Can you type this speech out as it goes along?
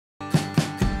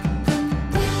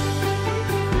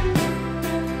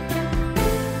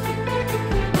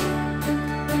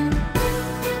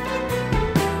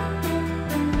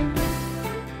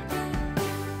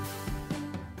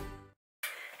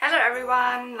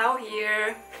everyone, Lau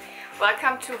here.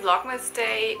 Welcome to Vlogmas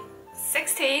day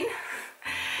 16.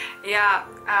 Yeah,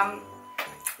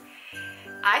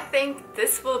 I think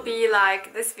this will be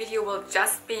like, this video will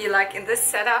just be like in this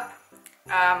setup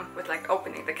with like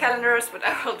opening the calendars, what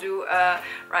I will do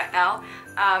right now,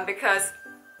 because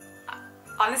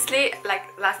honestly, like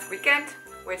last weekend,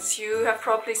 which you have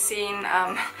probably seen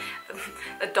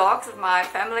the dogs of my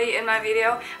family in my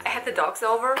video, I had the dogs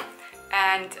over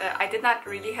and I did not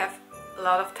really have a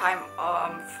lot of time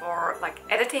for like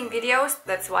editing videos.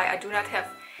 That's why I do not have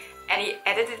any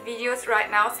edited videos right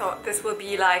now, so this will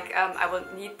be like I will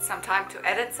need some time to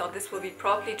edit, so this will be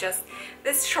probably just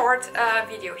this short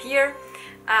video here.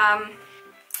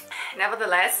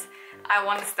 Nevertheless, I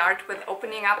want to start with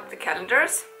opening up the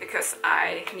calendars because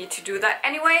I need to do that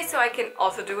anyway, so I can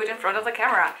also do it in front of the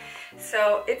camera.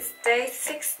 So it's day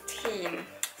 16,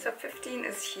 so 15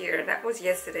 is here, that was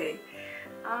yesterday.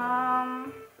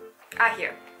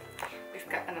 Here, we've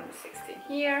got a number 16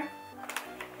 here.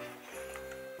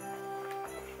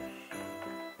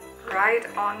 Right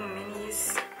on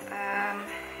Minnie's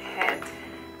head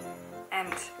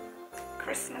and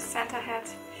Christmas Santa hat.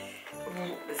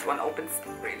 Ooh, this one opens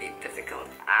really difficult.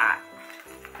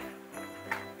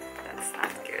 That's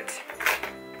not good.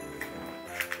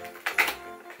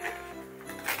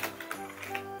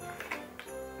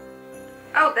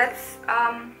 Oh, that's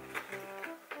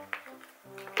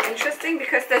interesting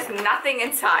because there's nothing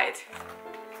inside.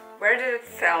 Where did it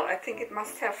fall? I think it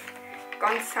must have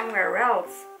gone somewhere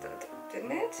else,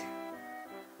 didn't it?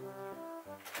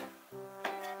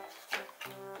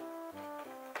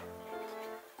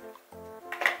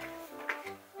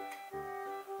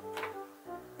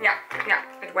 Yeah,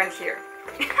 it went here.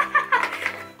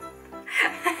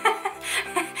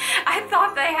 I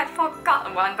thought they had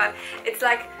forgotten one, but it's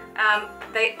like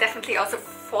they definitely also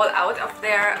fall out of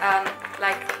their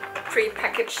like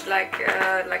pre-packaged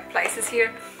like places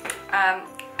here.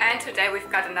 And today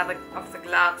we've got another of the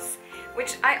gloves,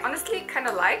 which I honestly kind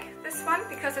of like this one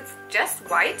because it's just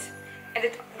white and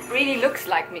it really looks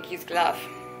like Mickey's glove.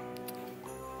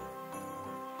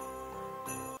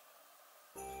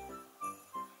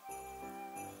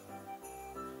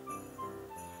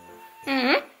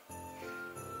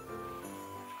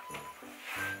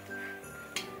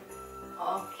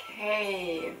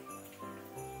 Okay.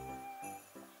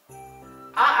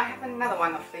 I have another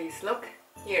one of these. Look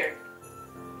here.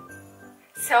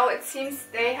 So it seems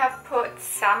they have put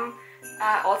some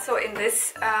also in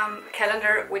this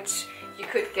calendar, which you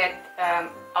could get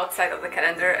outside of the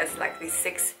calendar as like these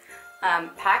 6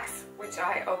 packs, which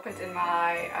I opened in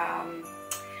my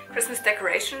Christmas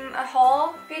decoration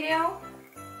haul video.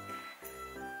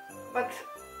 But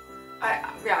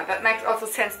yeah, that makes also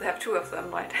sense to have 2 of them,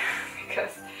 right?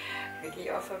 Because Mickey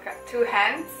also got 2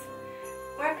 hands.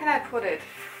 Where can I put it?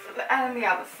 On the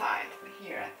other side.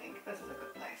 Here, I think. This is a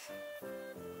good place.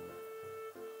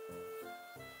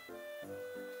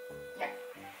 Yeah.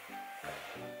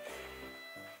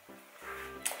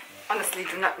 Honestly,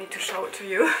 do not need to show it to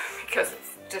you because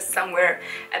it's just somewhere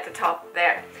at the top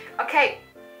there. Okay,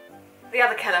 the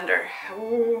other calendar.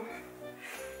 Ooh.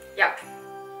 Yep.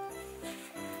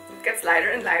 It gets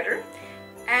lighter and lighter.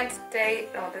 And day,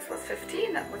 oh, this was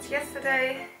 15, that was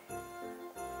yesterday.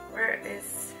 Where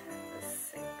is the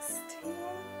 16?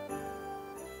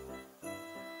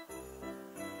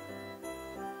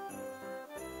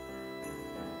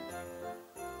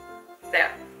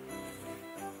 There.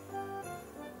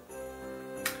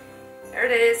 There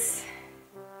it is.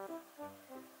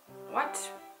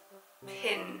 What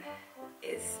pin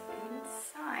is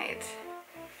inside?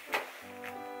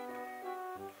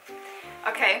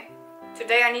 Okay,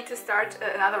 today I need to start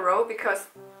another row because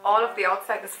all of the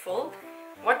outside is full.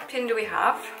 What pin do we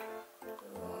have?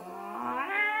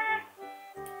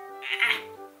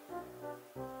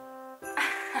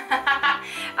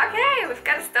 Okay, we've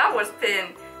got a Star Wars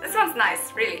pin. This one's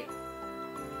nice, really.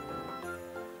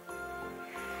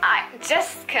 I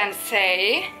just can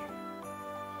say...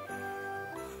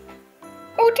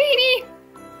 Oh, teeny!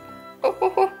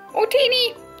 Oh,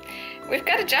 teeny! We've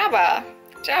got a Jabba.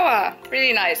 Jabba,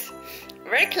 really nice.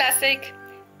 Very classic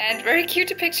and very cute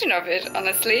depiction of it,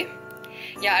 honestly.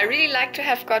 Yeah, I really like to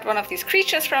have got one of these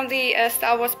creatures from the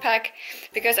Star Wars pack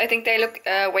because I think they look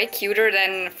way cuter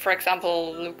than, for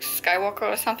example, Luke Skywalker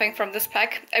or something from this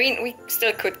pack. I mean, we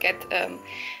still could get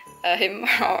him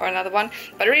or another one,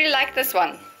 but I really like this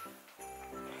one.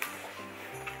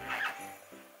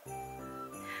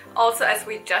 Also, as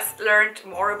we just learned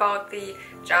more about the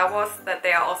Jawas, that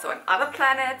they are also on other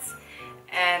planets,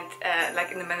 and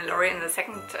like in the Mandalorian in the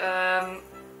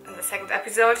second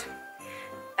episode.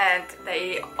 and they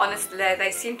honestly,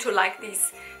 they seem to like these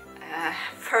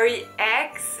furry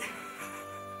eggs.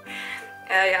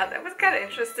 Yeah, that was kind of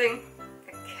interesting.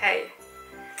 Okay.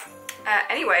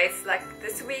 Anyways, like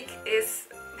this week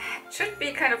should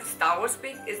be kind of Star Wars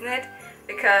week, isn't it?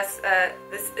 Because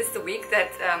this is the week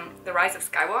that The Rise of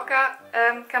Skywalker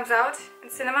comes out in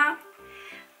cinema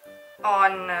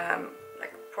on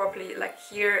like probably like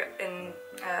here in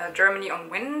Germany on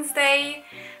Wednesday,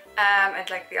 and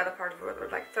like the other part of the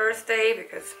world like Thursday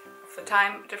because of the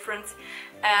time difference.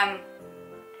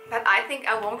 But I think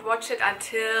I won't watch it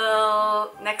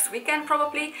until next weekend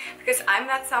probably, because I'm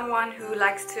not someone who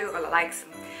likes to, or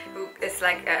who is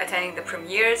like attending the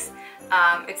premieres.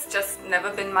 It's just never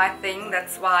been my thing.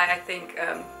 That's why I think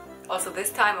also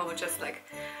this time I will just like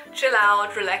chill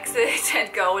out, relax it, and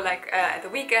go like at the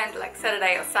weekend, like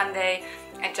Saturday or Sunday,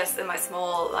 and just in my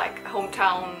small like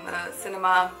hometown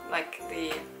cinema,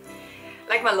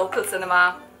 like my local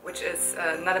cinema, which is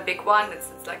not a big one. It's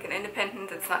like an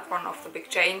independent. It's not one of the big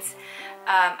chains.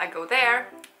 I go there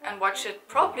and watch it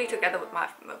probably together with my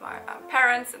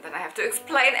parents, and then I have to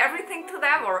explain everything to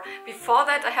them, or before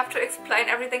that I have to explain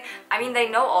everything. I mean, they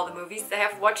know all the movies. They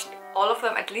have watched all of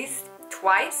them at least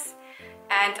twice,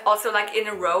 and also like in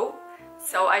a row.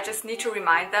 So I just need to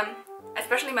remind them.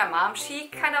 Especially my mom, she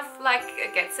kind of like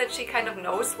gets it, she kind of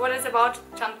knows what it's about.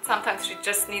 Sometimes she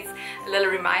just needs a little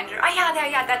reminder. Ah,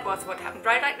 yeah, that was what happened,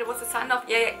 right? It was the son of,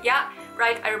 yeah,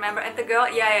 right, I remember. And the girl,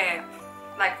 yeah,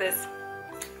 like this.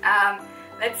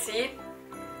 Let's see.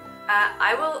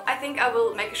 I think I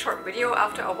will make a short video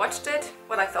after I watched it,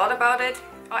 what I thought about it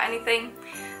or anything.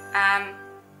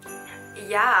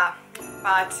 Yeah,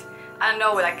 but I don't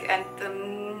know, like, and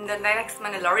the next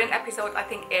Mandalorian episode I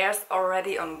think airs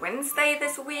already on Wednesday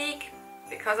this week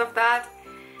because of that.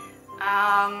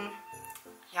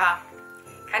 Yeah,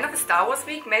 kind of a Star Wars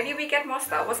week. Maybe we get more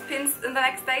Star Wars pins in the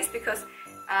next days because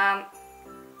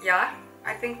yeah,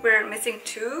 I think we're missing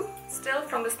 2 still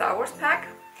from the Star Wars pack.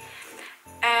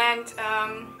 And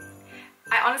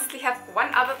I honestly have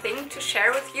one other thing to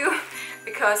share with you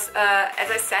because as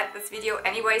I said, this video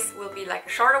anyways will be like a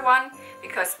shorter one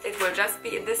because it will just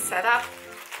be in this setup.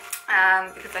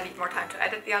 Because I need more time to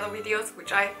edit the other videos,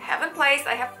 which I have in place.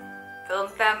 I have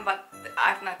filmed them, but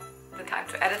I have not the time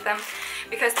to edit them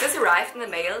because this arrived in the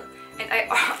mail and I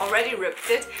already ripped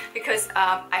it because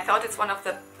I thought it's one of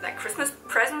the like Christmas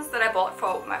presents that I bought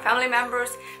for my family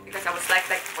members, because I was like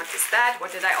what is that?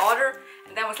 What did I order?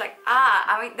 And then I was like,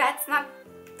 I mean, that's not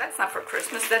for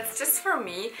Christmas, that's just for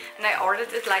me. And I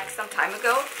ordered it like some time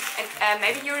ago. And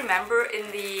maybe you remember in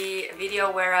the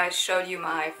video where I showed you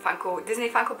my Disney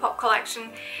Funko Pop collection.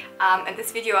 In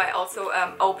this video I also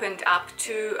opened up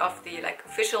 2 of the like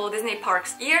official Disney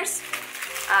Parks ears.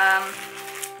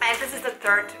 And this is the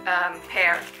 3rd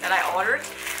pair that I ordered.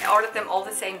 I ordered them all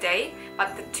the same day,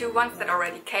 but the 2 ones that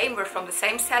already came were from the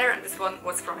same seller, and this one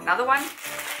was from another one.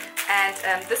 And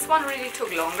this one really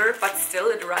took longer, but still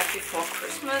it arrived before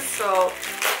Christmas, so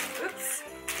oops,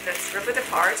 let's rip it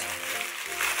apart.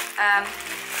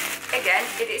 Again,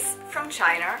 it is from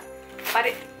China, but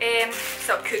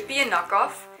so it could be a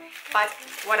knockoff, but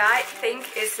what I think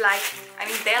is like, I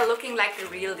mean, they're looking like the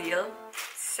real deal.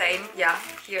 Same, yeah,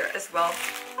 here as well.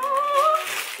 Oh,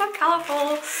 so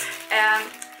colorful.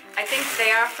 I think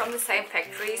they are from the same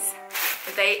factories.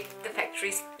 The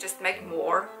factories just make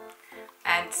more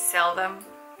and sell them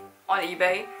on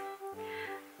eBay.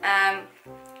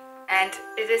 And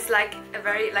it is like a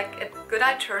very a good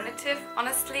alternative.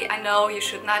 Honestly, I know you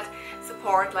should not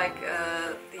support like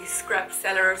these scrap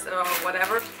sellers or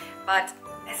whatever, but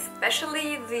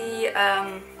especially the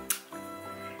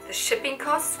shipping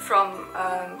costs from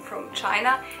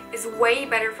China is way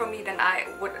better for me than I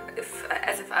would if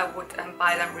I would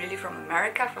buy them really from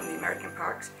America, from the American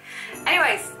parks.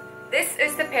 Anyways, this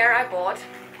is the pair I bought.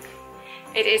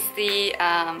 It is the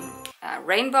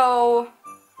rainbow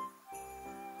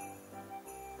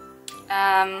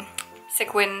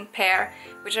sequin pair,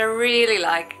 which I really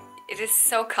like. It is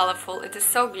so colorful, it is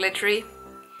so glittery.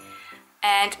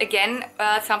 And again,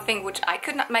 something which I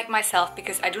could not make myself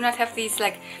because I do not have these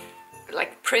like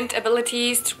print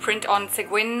abilities to print on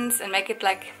sequins and make it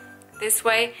like this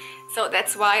way. So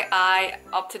that's why I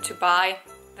opted to buy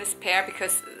this pair,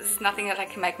 because this is nothing that I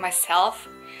can make myself.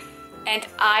 And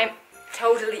I'm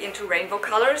totally into rainbow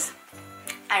colors.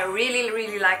 I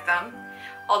really like them.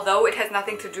 Although it has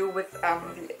nothing to do with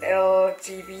the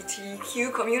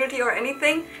LGBTQ community or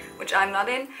anything, which I'm not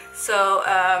in. So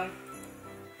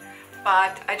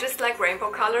but I just like rainbow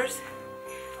colors.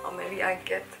 Or maybe I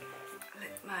get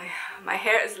my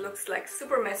hair looks like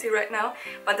super messy right now,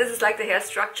 but this is like the hair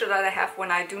structure that I have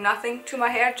when I do nothing to my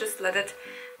hair, just let it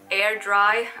air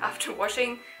dry after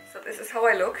washing. So this is how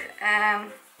I look.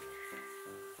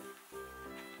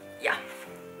 Yeah,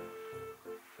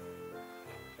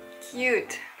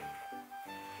 cute.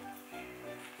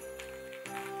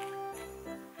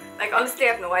 Like honestly,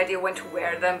 I have no idea when to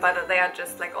wear them, but they are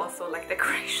just like also like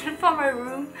decoration for my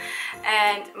room,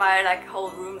 and my like whole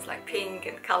room is like pink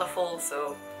and colorful,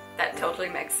 so that totally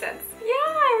makes sense.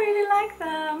 Yeah, I really like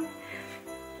them.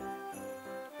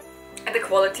 And the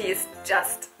quality is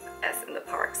just as in the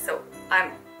park, so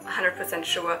I'm 100%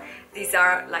 sure these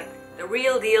are like the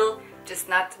real deal, just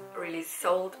not really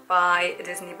sold by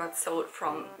Disney, but sold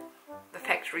from the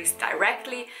factories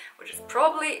directly, which is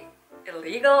probably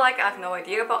illegal. Like I have no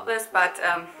idea about this, but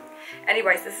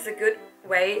anyways, this is a good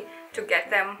way to get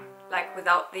them like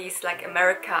without these like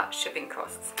America shipping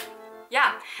costs.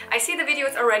 Yeah, I see the video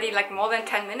is already like more than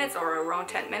 10 minutes or around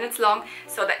 10 minutes long,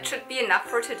 so that should be enough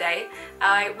for today.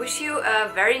 I wish you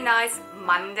a very nice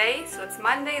Monday, so it's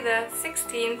Monday the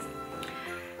 16th,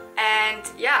 and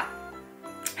yeah,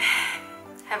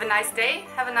 have a nice day,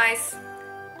 have a nice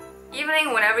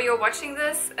evening whenever you're watching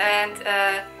this, and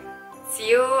see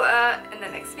you in the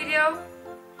next video,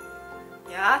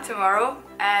 yeah, tomorrow,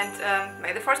 and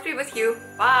may the force be with you.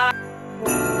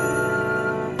 Bye!